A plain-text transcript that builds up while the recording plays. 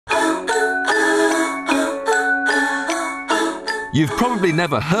You've probably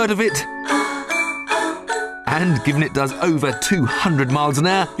never heard of it, and given it does over 200 miles an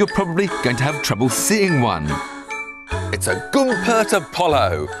hour, you're probably going to have trouble seeing one. It's a Gumpert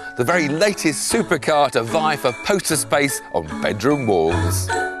Apollo, the very latest supercar to vie for poster space on bedroom walls.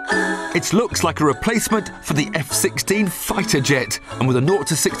 It looks like a replacement for the F-16 fighter jet, and with a 0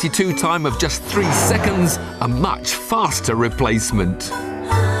 to 62 time of just 3 seconds, a much faster replacement.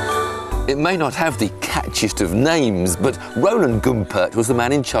 It may not have the catchiest of names, but Roland Gumpert was the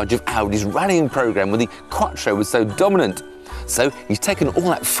man in charge of Audi's rallying programme when the Quattro was so dominant. So he's taken all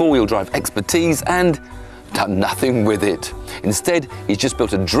that four-wheel drive expertise and done nothing with it. Instead, he's just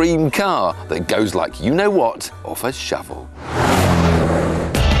built a dream car that goes like you-know-what off a shovel.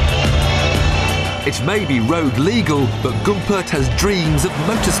 It may be road legal, but Gumpert has dreams of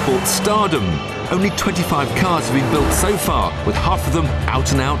motorsport stardom. Only 25 cars have been built so far, with half of them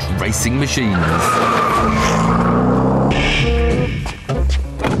out-and-out racing machines.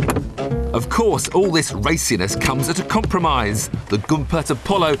 Of course, all this raciness comes at a compromise. The Gumpert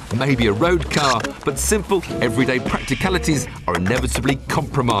Apollo may be a road car, but simple, everyday practicalities are inevitably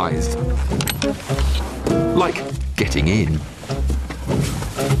compromised. Like getting in.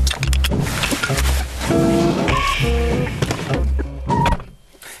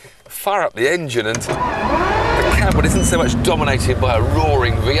 Fire up the engine and the cabin isn't so much dominated by a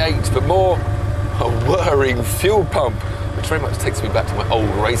roaring V8, but more a whirring fuel pump, which very much takes me back to my old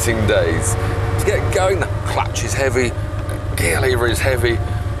racing days. To get going, the clutch is heavy, the gear lever is heavy,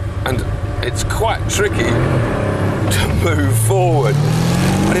 and it's quite tricky to move forward.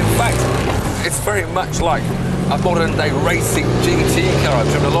 But in fact, it's very much like a modern-day racing GT car.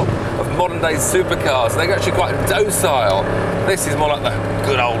 I've driven a lot of modern-day supercars. They're actually quite docile. This is more like the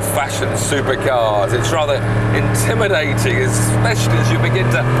good old-fashioned supercars. It's rather intimidating, especially as you begin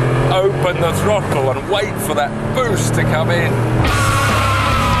to open the throttle and wait for that boost to come in.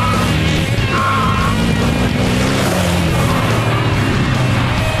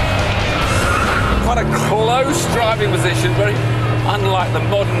 Quite a close driving position, very unlike the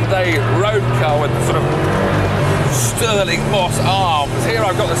modern-day road car with the sort of sterling moss arms. Here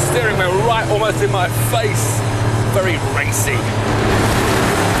I've got the steering wheel right almost in my face. Very racy.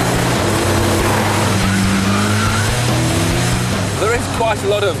 There is quite a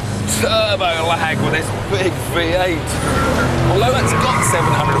lot of turbo lag with this big V8. Although it's got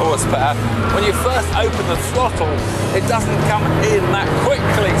 700 horsepower, when you first open the throttle, it doesn't come in that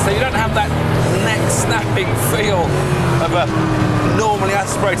quickly, so you don't have that neck snapping feel of a normally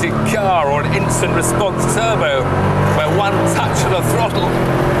aspirated car or an instant response turbo, where one touch of the throttle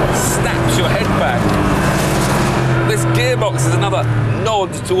snaps your head back. This gearbox is another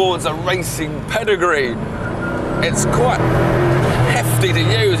nod towards a racing pedigree. It's quite hefty to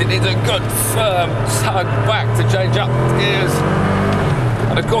use. It needs a good firm tug back to change up gears.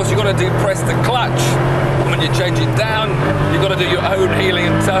 And of course you've got to depress the clutch. And when you change it down, you've got to do your own heeling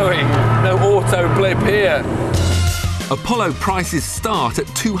and towing. No auto blip here. Apollo prices start at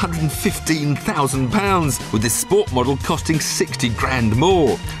 £215,000, with this sport model costing 60 grand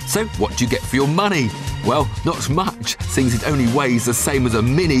more. So what do you get for your money? Well, not much, seeing as it only weighs the same as a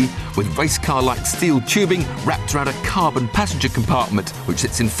Mini, with race car-like steel tubing wrapped around a carbon passenger compartment, which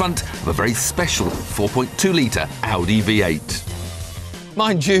sits in front of a very special 4.2-litre Audi V8.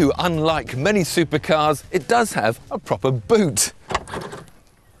 Mind you, unlike many supercars, it does have a proper boot.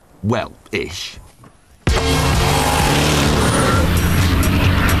 Well, ish.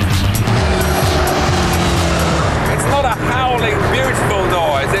 Not a howling, beautiful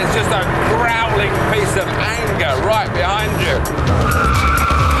noise, it's just a growling piece of anger right behind you.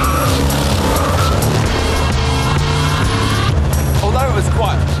 Although it was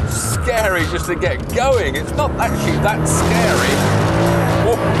quite scary just to get going, it's not actually that scary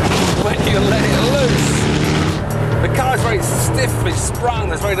when you let it loose. The car is very stiffly sprung,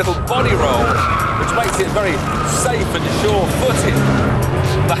 there's very little body roll, which makes it very safe and sure-footed.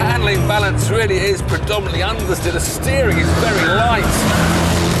 The handling balance really is predominantly understeer. The steering is very light,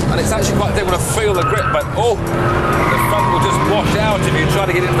 and it's actually quite difficult to feel the grip, but oh, the front will just wash out if you try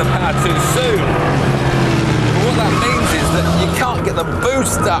to get into the power too soon. But what that means is that you can't get the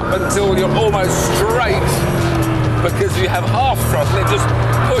boost up until you're almost straight, because you have half throttle, it just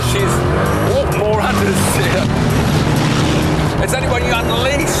pushes more understeer. It's only when you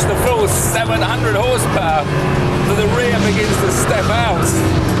unleash the full 700 horsepower that the rear begins to step out.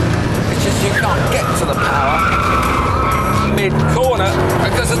 It's just you can't get to the power mid-corner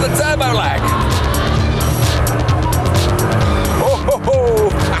because of the turbo lag. Oh, ho, ho.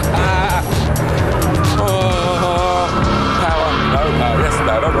 Oh, power, no power, yes,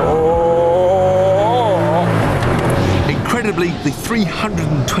 no, no, no. Incredibly, the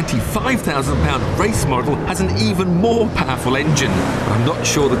 £325,000 race model has an even more powerful engine, but I'm not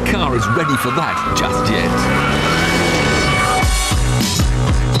sure the car is ready for that just yet.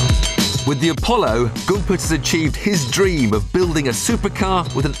 With the Apollo, Gumpert has achieved his dream of building a supercar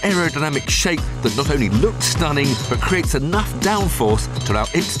with an aerodynamic shape that not only looks stunning, but creates enough downforce to allow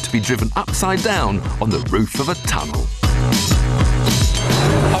it to be driven upside down on the roof of a tunnel.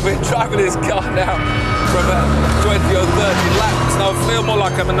 I've been driving this car now for about 20 or 30 laps, and I feel more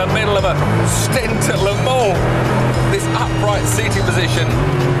like I'm in the middle of a stint at Le Mans. This upright seating position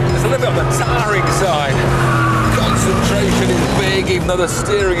is a little bit on the tiring side. Concentration is big, even though the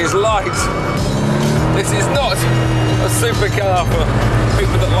steering is light. This is not a supercar for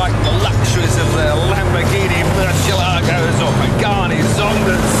people that like the luxuries of their Lamborghini Murcielagos or Pagani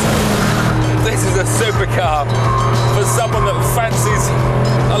Zondas. This is a supercar for someone that fancies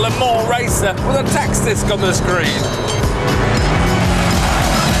a Le Mans racer with a tax disc on the screen.